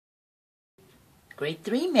Grade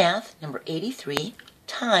 3 Math, number 83,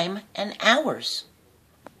 Time and Hours.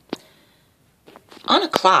 On a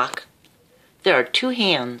clock, there are two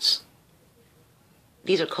hands.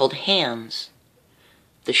 These are called hands.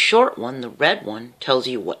 The short one, the red one, tells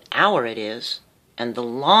you what hour it is, and the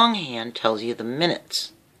long hand tells you the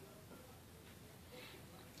minutes.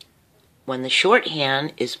 When the short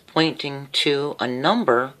hand is pointing to a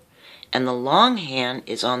number and the long hand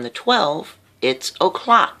is on the 12, it's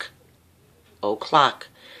o'clock. O'clock.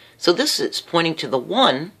 So this is pointing to the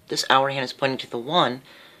 1. This hour hand is pointing to the 1.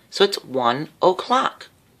 So it's 1 o'clock.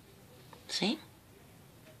 See?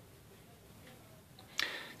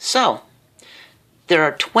 So, there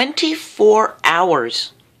are 24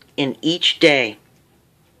 hours in each day.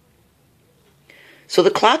 So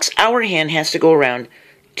the clock's hour hand has to go around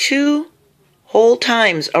 2 whole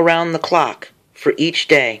times around the clock for each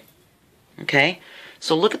day. Okay?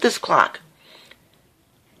 So look at this clock.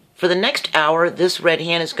 For the next hour, this red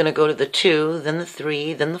hand is going to go to the 2, then the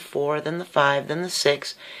 3, then the 4, then the 5, then the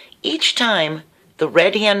 6. Each time the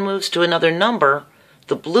red hand moves to another number,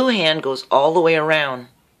 the blue hand goes all the way around.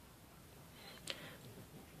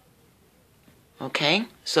 Okay?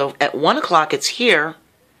 So at 1 o'clock it's here.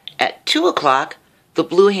 At 2 o'clock, the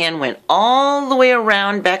blue hand went all the way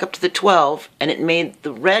around back up to the 12, and it made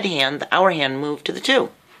the red hand, the hour hand, move to the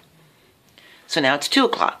 2. So now it's 2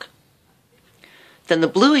 o'clock. Then the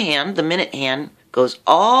blue hand, the minute hand, goes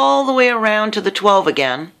all the way around to the 12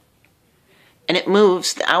 again, and it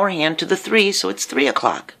moves the hour hand to the 3, so it's 3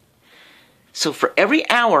 o'clock. So for every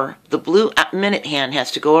hour, the blue minute hand has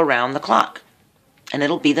to go around the clock, and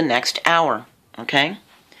it'll be the next hour, okay?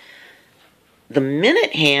 The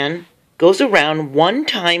minute hand goes around 1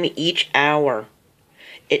 time each hour.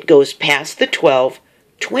 It goes past the 12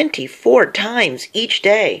 24 times each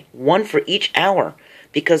day, 1 for each hour,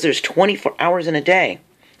 because there's 24 hours in a day.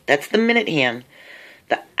 That's the minute hand.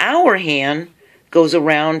 The hour hand goes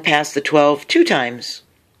around past the 12 2 times.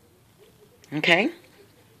 Okay?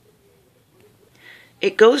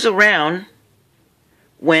 It goes around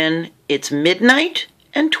when it's midnight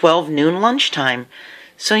and 12 noon lunchtime.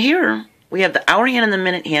 So here we have the hour hand and the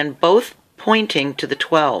minute hand both pointing to the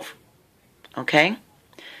 12. Okay?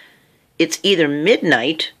 It's either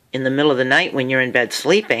midnight, in the middle of the night when you're in bed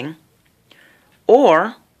sleeping,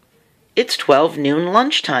 or it's 12 noon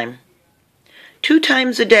lunchtime. 2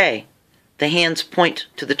 times a day, the hands point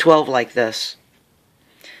to the 12 like this.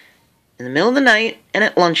 In the middle of the night and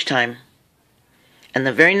at lunchtime. And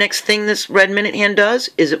the very next thing this red minute hand does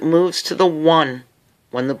is it moves to the 1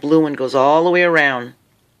 when the blue one goes all the way around.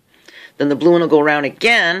 Then the blue one will go around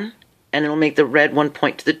again, and it'll make the red one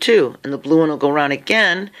point to the 2. And the blue one will go around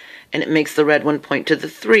again, and it makes the red one point to the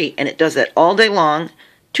 3. And it does that all day long.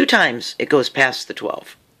 2 times it goes past the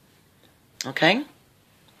 12. Okay?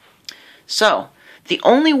 So, the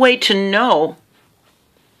only way to know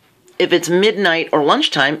if it's midnight or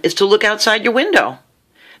lunchtime is to look outside your window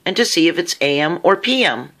and to see if it's AM or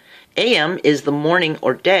PM. AM is the morning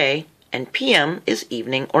or day, and PM is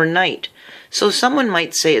evening or night. So someone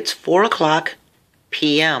might say it's 4 o'clock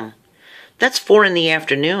PM. That's 4 in the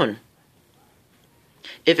afternoon.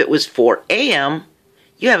 If it was 4 AM,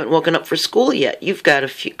 you haven't woken up for school yet. You've got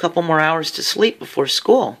a couple more hours to sleep before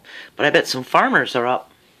school. But I bet some farmers are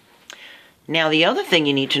up. Now the other thing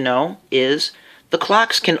you need to know is the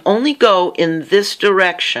clocks can only go in this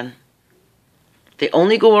direction. They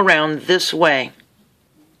only go around this way.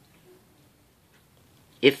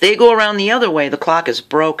 If they go around the other way, the clock is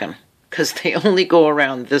broken, because they only go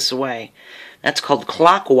around this way. That's called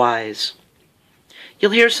clockwise.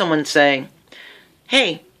 You'll hear someone say,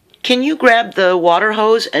 "Hey, can you grab the water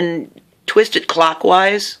hose and twist it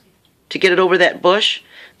clockwise to get it over that bush?"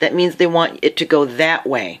 That means they want it to go that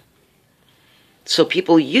way. So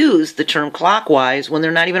people use the term clockwise when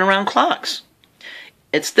they're not even around clocks.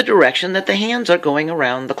 It's the direction that the hands are going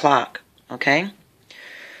around the clock. Okay?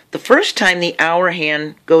 The first time the hour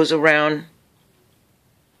hand goes around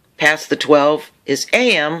past the 12 is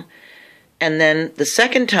AM, and then the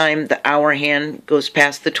second time the hour hand goes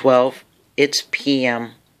past the 12, it's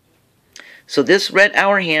PM. So this red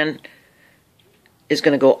hour hand is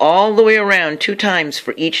going to go all the way around 2 times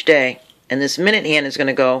for each day. And this minute hand is going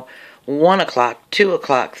to go 1 o'clock, 2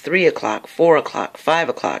 o'clock, 3 o'clock, 4 o'clock, 5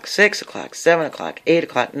 o'clock, 6 o'clock, 7 o'clock, 8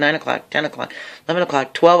 o'clock, 9 o'clock, 10 o'clock, 11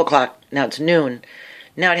 o'clock, 12 o'clock. Now it's noon.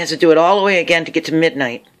 Now it has to do it all the way again to get to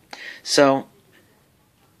midnight. So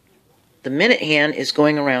the minute hand is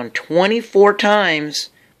going around 24 times,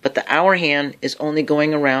 but the hour hand is only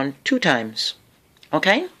going around 2 times.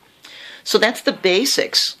 Okay? So that's the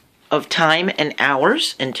basics of time and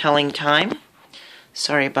hours and telling time.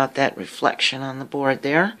 Sorry about that reflection on the board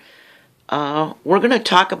there. we're going to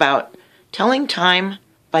talk about telling time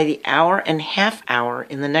by the hour and half hour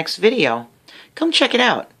in the next video. Come check it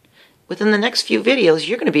out. Within the next few videos,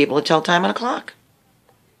 you're going to be able to tell time on a clock.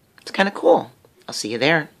 It's kind of cool. I'll see you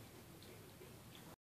there.